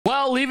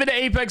Well, leave it to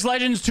Apex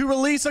Legends to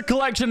release a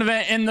collection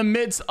event in the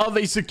midst of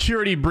a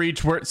security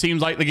breach where it seems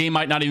like the game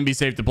might not even be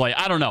safe to play.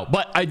 I don't know,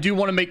 but I do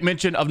want to make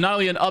mention of not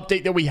only an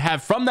update that we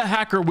have from the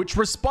hacker, which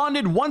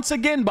responded once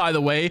again, by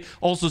the way,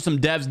 also some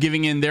devs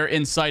giving in their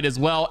insight as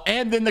well,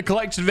 and then the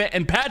collection event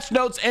and patch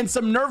notes and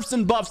some nerfs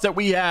and buffs that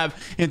we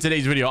have in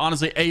today's video.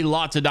 Honestly, a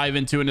lot to dive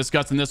into and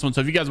discuss in this one.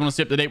 So if you guys want to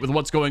stay up to date with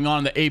what's going on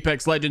in the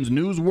Apex Legends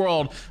news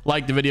world,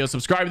 like the video,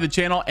 subscribe to the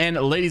channel, and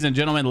ladies and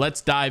gentlemen,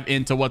 let's dive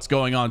into what's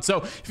going on.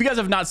 So if you guys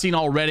have not seen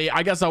already,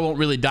 I guess I won't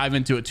really dive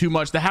into it too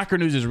much. The hacker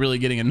news is really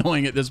getting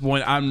annoying at this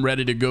point. I'm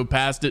ready to go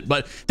past it,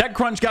 but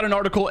TechCrunch got an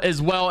article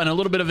as well and a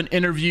little bit of an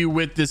interview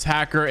with this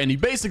hacker, and he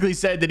basically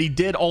said that he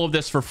did all of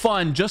this for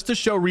fun just to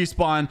show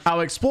Respawn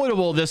how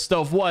exploitable this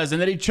stuff was, and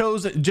that he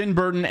chose Jen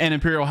Burton and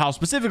Imperial House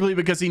specifically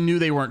because he knew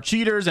they weren't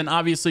cheaters, and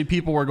obviously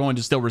people were going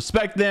to still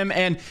respect them,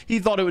 and he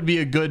thought it would be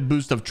a good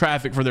boost of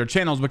traffic for their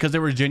channels because they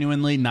were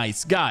genuinely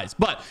nice guys.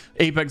 But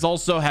Apex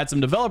also had some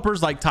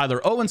developers like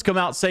Tyler Owens come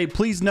out, say,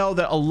 please know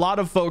that a lot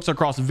of folks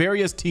across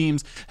various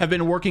teams have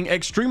been working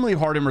extremely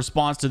hard in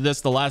response to this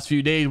the last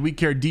few days. We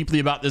care deeply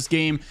about this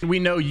game. We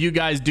know you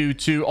guys do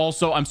too.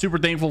 Also, I'm super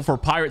thankful for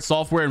Pirate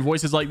Software and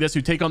voices like this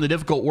who take on the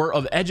difficult work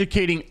of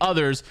educating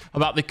others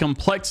about the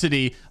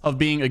complexity of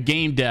being a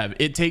game dev.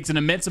 It takes an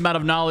immense amount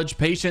of knowledge,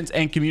 patience,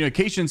 and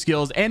communication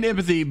skills and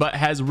empathy, but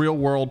has real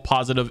world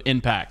positive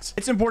impacts.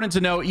 It's important to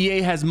know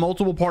EA has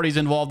multiple parties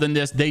involved in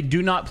this. They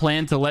do not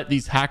plan to let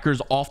these hackers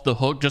off the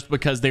hook just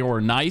because they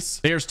were nice.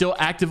 They are still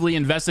actively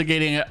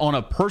investigating it on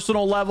a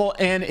personal level,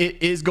 and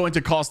it is going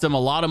to cost them a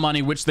lot of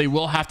money, which they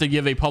will have to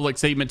give a public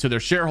statement to their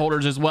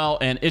shareholders as well,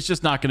 and it's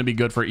just not going to be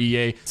good for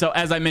EA. So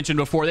as I mentioned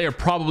before, they are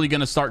probably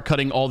going to start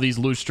cutting all these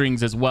loose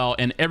strings as well,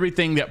 and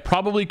everything that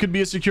probably could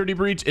be a security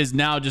breach is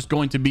now just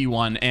going to be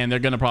one, and they're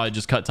going to probably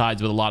just cut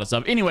ties with a lot of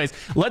stuff. Anyways,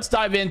 let's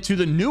dive into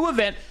the new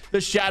event,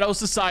 the Shadow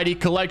Society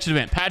collection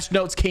event. Patch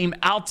notes came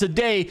out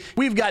today.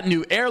 We've got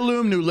new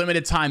heirloom, new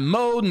limited time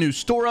mode, new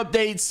store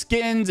updates,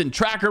 skins and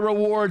tracker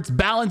rewards,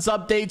 balance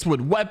updates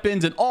with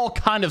weapons, and all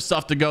kind of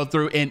stuff to go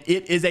through, and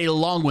it is a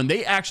long one.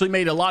 They actually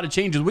made a lot of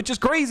changes, which is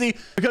crazy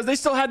because they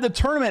still had the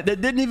tournament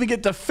that didn't even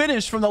get to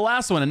finish from the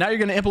last one, and now you're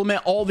going to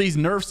implement all these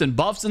nerfs and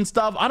buffs and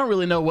stuff. I don't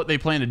really know what they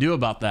plan to do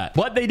about that,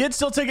 but they did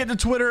still take it to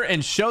Twitter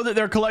and show that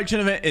their collection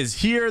event is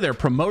here. They're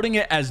promoting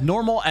it as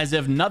normal, as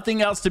if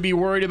nothing else to be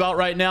worried about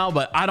right now,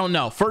 but I don't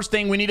know. First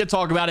thing we need to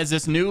talk about is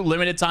this new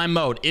limited time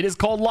mode. It is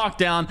called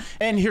Lockdown,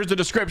 and here's the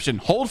description.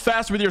 Hold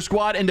fast with your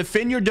squad and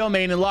defend your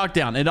domain in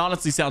Lockdown. It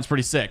honestly sounds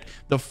pretty sick.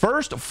 The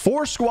first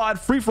 4-squad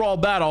free-for-all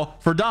battle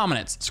for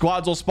dominance.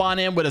 Squads will spawn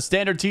in with a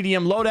standard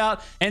TDM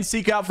loadout and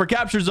seek out for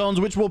capture zones,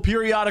 which will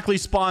periodically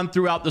spawn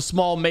throughout the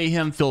small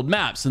mayhem-filled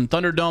maps. And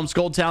Thunderdome,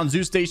 Skulltown,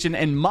 Zoo Station,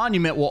 and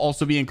Monument will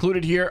also be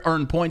included here.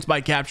 Earn points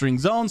by capturing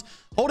zones,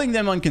 holding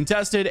them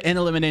uncontested, and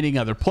eliminating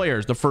other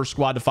players. The first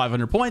squad to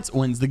 500 points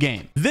wins the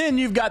game. Then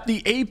you've got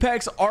the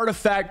Apex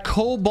Artifact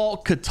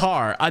Cobalt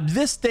Qatar.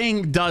 This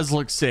thing does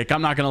look sick.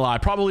 I'm not gonna lie.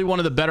 Probably one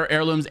of the better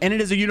heirlooms, and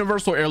it is a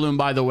universal heirloom,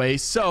 by the way.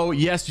 So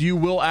yes, you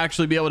will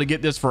actually be able to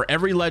get this for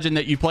every legend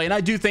that you play. And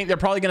I do think they're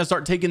probably gonna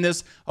start taking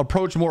this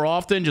approach more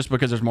often just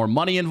because there's more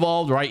money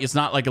involved, right? It's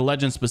not like a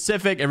legend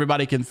specific.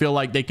 Everybody can feel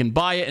like they can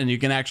buy it and you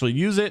can actually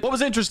use it. What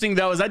was interesting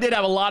though is I did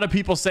have a lot of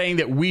people saying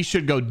that we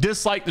should go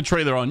dislike the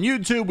trailer on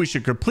YouTube. We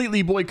should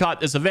completely boycott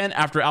this event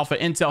after Alpha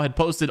Intel had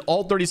posted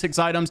all 36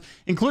 items,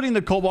 including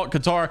the Cobalt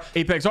Qatar.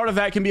 Apex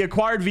Artifact can be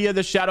acquired via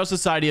the Shadow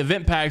Society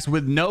event packs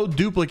with no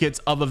duplicates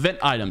of event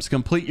items.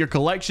 Complete your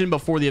collection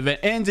before the event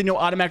ends and you'll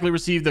automatically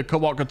receive the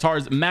Cobalt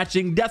Qatar's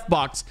matching death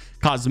box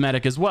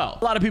cosmetic as well.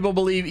 A lot of people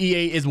believe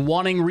EA is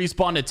wanting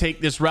Respawn to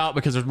take this route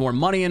because there's more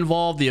money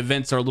involved, the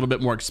events are a little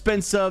bit more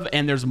expensive,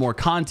 and there's more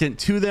content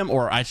to them,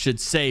 or I should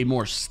say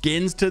more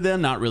skins to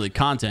them, not really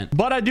content.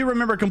 But I do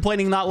remember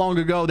complaining not long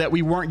ago that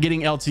we weren't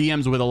getting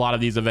LTMs with a lot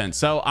of these events,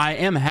 so I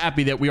am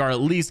happy that we are at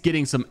least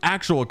getting some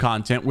actual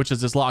content, which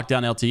is this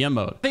Lockdown LTM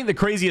mode. I think the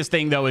craziest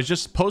thing though is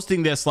just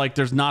posting this like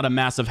there's not a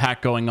massive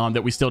hack going on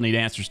that we still need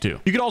answers to.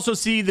 You can also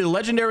see the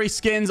legendary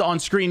skins on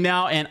screen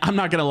now, and I'm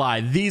not gonna lie,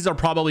 these are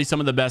probably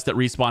some of the best that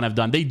Respawn have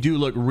done. They do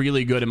look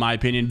really good in my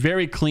opinion.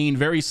 Very clean,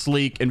 very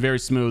sleek, and very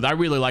smooth. I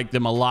really like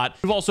them a lot.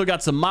 We've also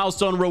got some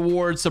milestone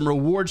rewards, some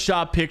reward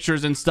shop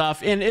pictures and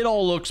stuff, and it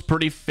all looks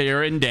pretty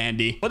fair and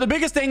dandy. But the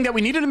biggest thing that we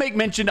needed to make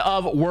mention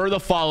of were the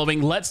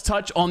following. Let's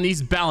touch on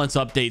these balance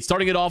updates,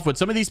 starting it off with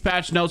some of these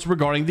patch notes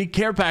regarding the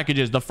care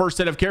packages. The first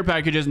set of care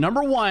packages,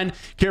 number one,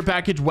 care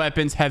package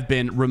weapons have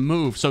been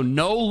removed. So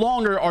no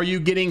longer are you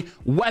getting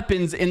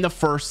weapons in the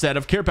first set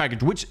of care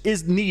package, which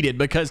is needed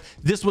because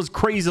this was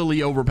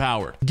crazily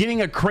overpowered.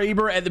 Getting a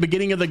Kraber at the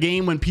beginning of the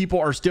game when people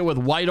are still with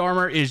white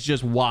armor is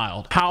just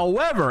wild.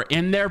 However,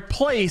 in their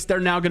place, they're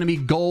now going to be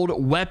gold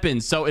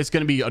weapons. So it's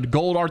going to be a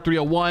gold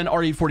R301,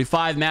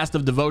 RE45, Master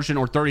of Devotion,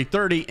 or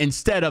 3030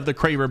 instead of the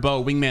Kraber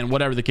bow, wingman,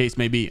 whatever the case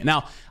may be. be.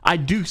 Now, I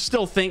do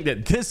still think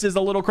that this is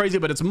a little crazy,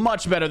 but it's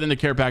much better than the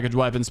care package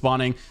weapon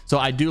spawning. So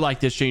I do like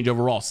this change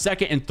overall.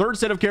 Second and third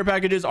set of care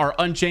packages are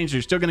unchanged.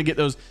 You're still going to get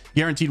those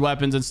guaranteed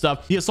weapons and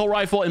stuff. The assault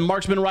rifle and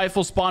marksman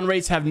rifle spawn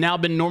rates have now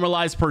been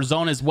normalized per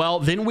zone as well.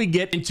 Then we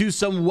get into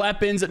some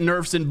weapons,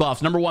 nerfs, and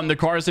buffs. Number one, the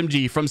car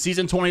SMG from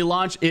season 20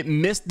 launch. It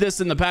missed this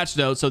in the patch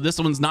notes, so this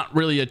one's not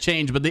really a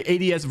change, but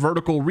the ADS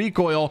vertical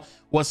recoil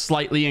was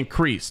slightly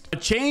increased. A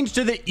change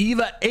to the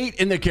EVA 8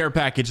 in the care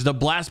package. The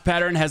blast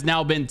pattern has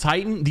now been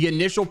tightened. The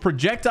initial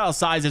projectile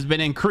size has been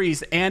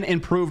increased and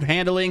improved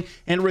handling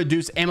and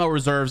reduced ammo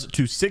reserves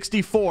to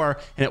 64,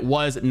 and it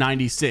was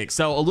 96.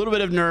 So a little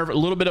bit of nerf, a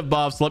little bit of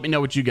buffs. Let me know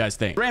what you guys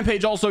think.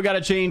 Rampage also got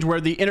a change where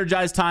the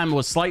energized time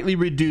was slightly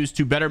reduced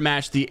to better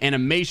match the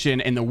animation,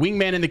 and the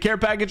wingman in the care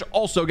package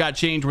also got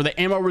changed where the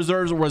ammo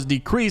reserves was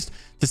decreased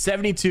to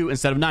 72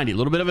 instead of 90. A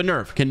little bit of a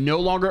nerf. Can no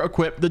longer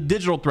equip the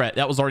digital threat.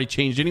 That was already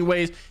changed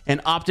anyways, and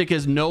optic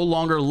is no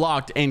longer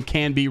locked and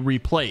can be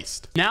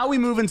replaced. Now we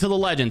move into the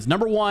legends.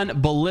 Number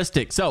one,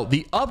 ballistic. So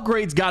the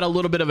upgrades got a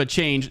little bit of a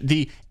change.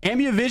 The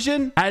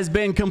ammunition has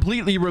been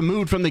completely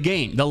removed from the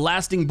game. The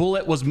lasting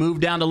bullet was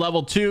moved down to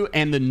level 2,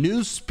 and the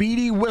new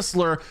speedy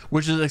whistler,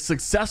 which is a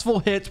successful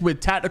hit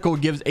with tactical,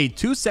 gives a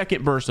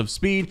 2-second burst of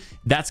speed.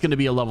 That's going to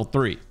be a level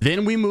 3.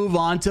 Then we move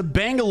on to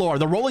Bangalore.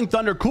 The rolling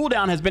thunder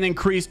cooldown has been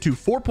increased to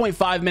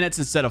 4.5 minutes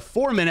instead of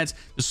 4 minutes.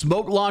 The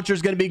smoke launcher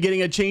is going to be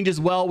getting a change as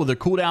well, where the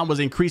cooldown was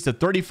increased to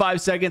 35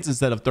 seconds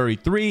instead of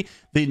 33.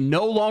 They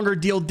no longer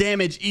deal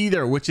damage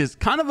either, which is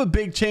kind of a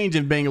big change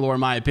in Bangalore in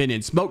my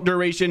opinion. Smoke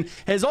duration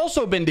has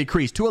also been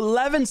decreased to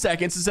 11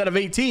 seconds instead of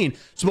 18.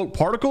 Smoke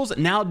particles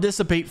now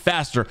dissipate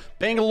faster.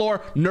 Bangalore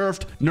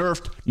nerfed,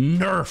 nerfed,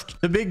 nerfed.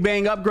 The Big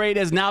Bang upgrade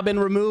has now been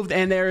removed,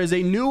 and there is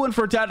a new one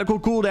for tactical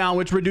cooldown,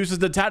 which reduces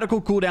the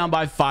tactical cooldown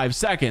by 5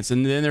 seconds.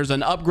 And then there's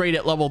an upgrade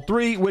at level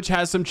 3, which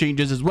has some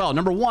changes as well.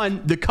 Number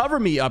one, the Cover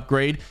Me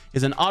upgrade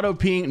is an auto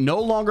ping, no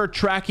longer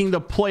tracking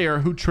the player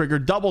who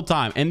triggered double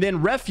time. And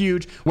then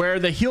Refuge, where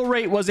the heal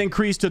rate was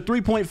increased to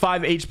 3.5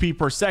 HP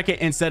per second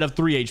instead of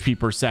 3 HP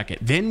per second.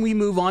 Then we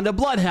move on to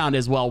Bloodhound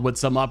as well with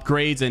some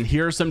upgrades, and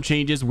here are some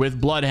changes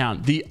with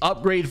Bloodhound. The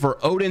upgrade for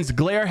Odin's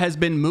Glare has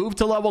been moved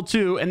to level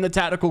 2, and the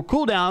tactical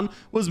cooldown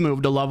was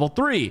moved to level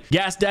 3.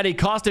 Gas Daddy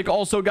Caustic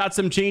also got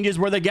some changes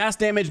where the gas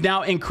damage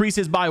now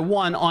increases by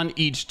 1 on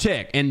each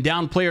tick, and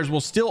down players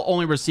will still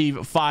only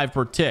receive 5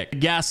 per tick. The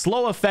gas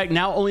slow effect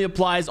now only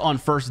applies on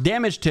first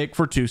damage tick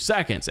for 2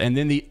 seconds. And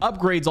then the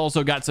upgrades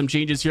also got some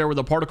changes here where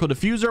the particle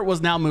diffuser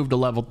was now moved to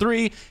level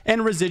 3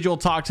 and residual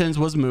toxins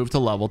was moved to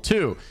level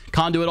 2.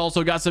 Conduit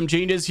also got some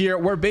changes here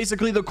where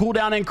basically the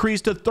cooldown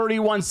increased to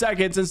 31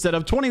 seconds instead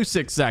of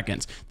 26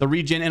 seconds. The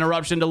regen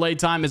interruption delay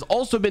time has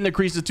also been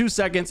decreased to 2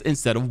 seconds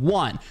instead of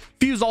 1.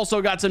 Fuse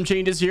also got some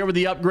changes here with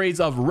the upgrades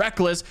of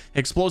Reckless.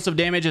 Explosive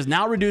damage is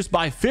now reduced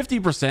by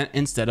 50%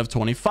 instead of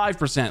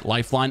 25%.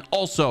 Lifeline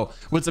also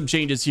with some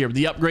changes here.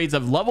 The upgrades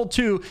of level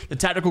 2, the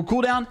tactical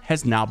cooldown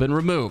has now been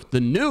removed. The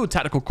new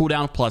tactical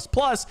cooldown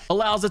plus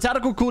allows the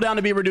tactical cooldown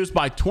to be reduced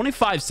by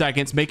 25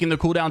 seconds, making the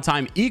cooldown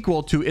time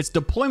equal to its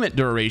deployment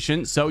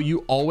duration, so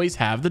you always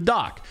have the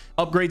dock.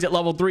 Upgrades at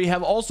level 3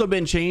 have also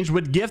been changed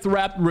with gift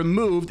wrap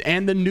removed,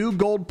 and the new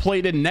gold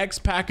plated next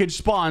package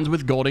spawns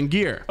with golden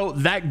gear. So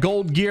that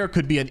gold gear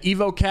could be an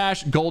Evo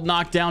cache, gold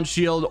knockdown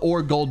shield,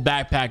 or gold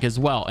backpack as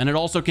well. And it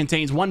also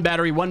contains 1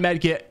 battery, 1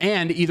 med kit,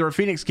 and either a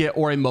Phoenix kit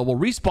or a mobile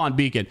respawn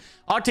beacon.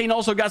 Octane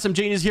also got some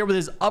changes here with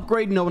his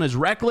upgrade known as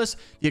Reckless.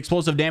 The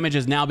explosive damage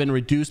has now been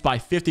reduced by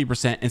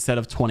 50% instead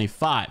of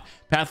 25.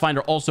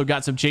 Pathfinder also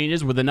got some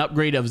changes with an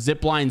upgrade of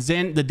Zipline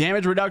Zen. The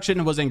damage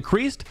reduction was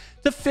increased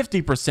to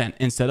 50%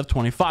 instead of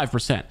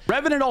 25%.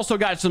 Revenant also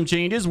got some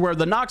changes where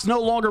the Nox no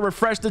longer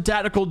refresh the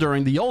tactical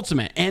during the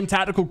ultimate, and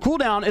tactical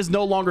cooldown is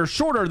no longer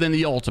shorter than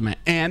the ultimate,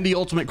 and the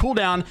ultimate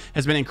cooldown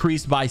has been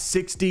increased by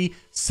 60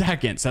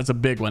 seconds. That's a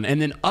big one.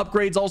 And then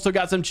upgrades also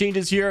got some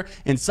changes here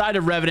inside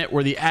of Revenant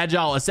where the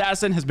Agile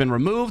Assassin has been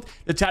removed.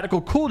 The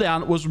tactical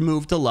cooldown was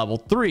moved to level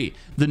 3.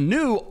 The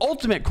new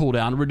ultimate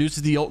cooldown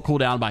reduces the ult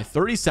cooldown by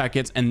 30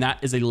 seconds, and that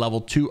is a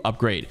level 2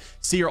 upgrade.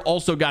 Seer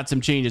also got some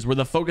changes where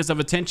the focus of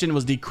attention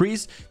was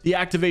decreased, the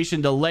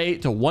activation delay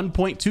to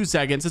 1.2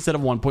 seconds instead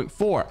of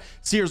 1.4.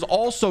 Seer's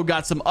also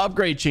got some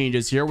upgrade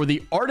changes here where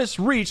the Artist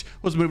Reach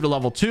was moved to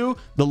level 2.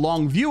 The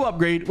Long View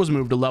upgrade was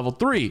moved to level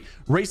 3.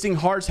 Racing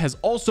Hearts has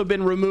also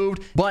been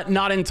removed, but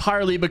not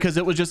entirely because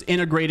it was just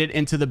integrated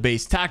into the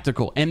base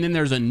tactical. And then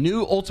there's a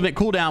new ultimate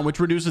cooldown which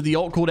reduces the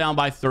ult cooldown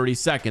by 30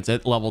 seconds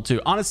at level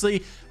 2.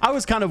 Honestly, I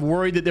was kind of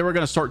worried that they were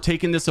going to start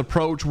taking this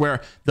approach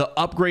where the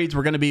upgrades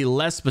were going to be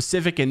less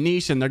specific and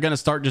niche, and they're going to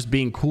start just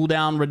being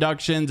cooldown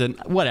reductions and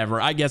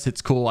whatever. I guess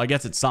it's cool. I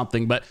guess it's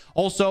something. But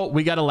also,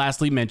 we got to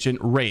lastly mention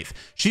Wraith.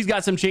 She's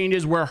got some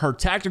changes where her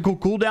tactical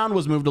cooldown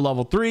was moved to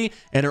level 3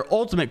 and her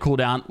ultimate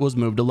cooldown was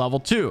moved to level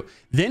 2.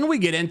 Then we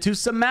get into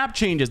some map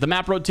changes. The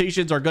map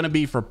rotations are going to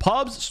be for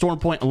pubs,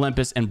 Stormpoint,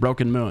 Olympus, and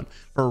Broken Moon.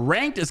 For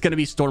ranked, it's going to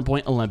be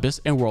Stormpoint, Olympus,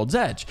 and World's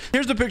Edge.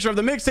 Here's the picture of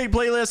the mixtape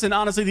playlist, and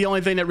honestly, the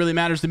only thing that really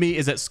matters to me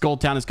is that Skull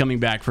Town is coming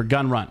back for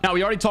Gun Run. Now,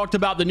 we already talked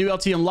about the new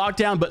LTM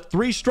lockdown, but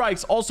 3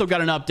 strikes also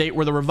got an update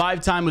where the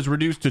revive time was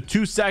reduced to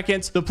 2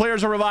 seconds. The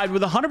players are revived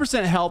with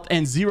 100% health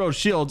and 0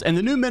 shields, and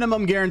the new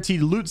minimum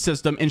guaranteed loot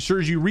system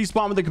ensures you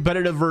respawn with a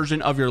competitive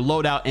version of your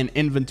loadout and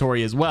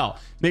inventory as well.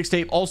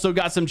 Mixtape also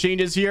got some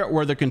changes here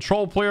where the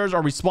control players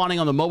are respawning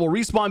on the mobile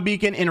respawn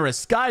beacon enter a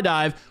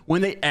skydive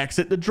when they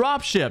exit the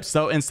dropship.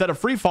 So instead of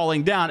free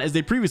falling down as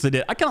they previously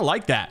did, I kind of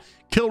like that.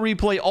 Kill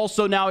replay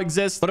also now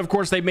exists, but of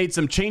course they made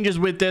some changes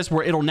with this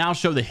where it'll now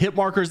show the hit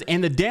markers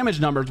and the damage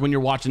numbers when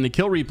you're watching the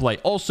kill replay.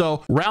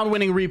 Also, round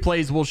winning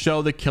replays will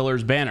show the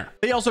killer's banner.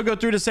 They also go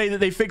through to say that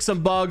they fixed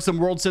some bugs, some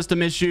world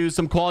system issues,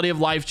 some quality of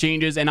life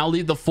changes, and I'll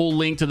leave the full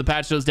link to the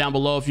patch notes down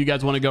below if you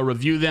guys want to go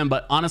review them.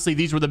 But honestly,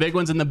 these were the big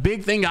ones, and the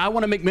big thing I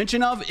want to make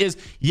mention of is,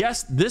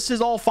 yes, this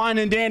is all fine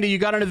and dandy. You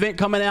got an event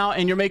coming out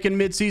and you're making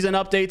mid-season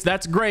updates.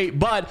 That's great,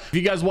 but if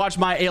you guys watch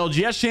my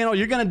ALGS channel,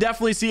 you're going to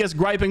definitely see us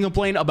gripe and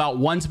complain about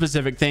one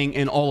specific thing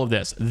in all of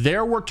this.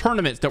 There were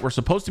tournaments that were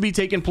supposed to be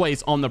taking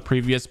place on the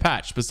previous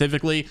patch,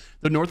 specifically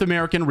the North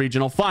American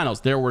Regional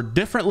Finals. There were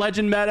different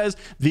legend metas.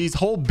 These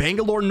whole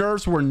Bangalore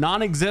nerfs were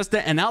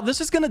non-existent, and now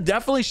this is going to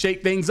definitely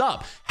shake things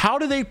up. How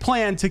do they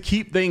plan to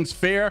keep things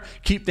fair,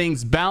 keep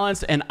things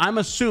balanced? And I'm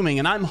assuming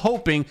and I'm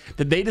hoping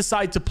that they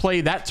decide to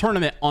play that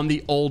tournament on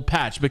the old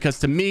patch, because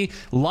to me,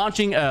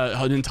 launching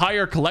an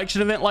entire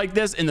collection event like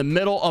this in the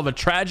middle of a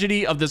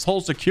tragedy of this whole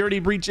security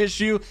breach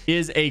issue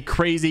is a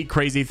crazy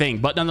thing.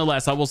 But nonetheless,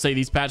 I will say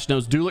these patch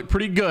notes do look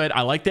pretty good.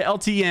 I like the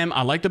LTM,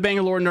 I like the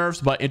Bangalore nerfs,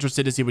 but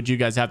interested to see what you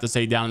guys have to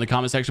say down in the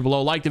comment section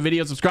below. Like the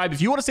video, subscribe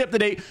if you want to stay up to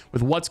date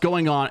with what's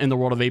going on in the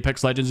world of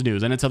Apex Legends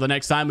news. And until the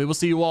next time, we will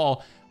see you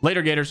all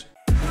later, Gators.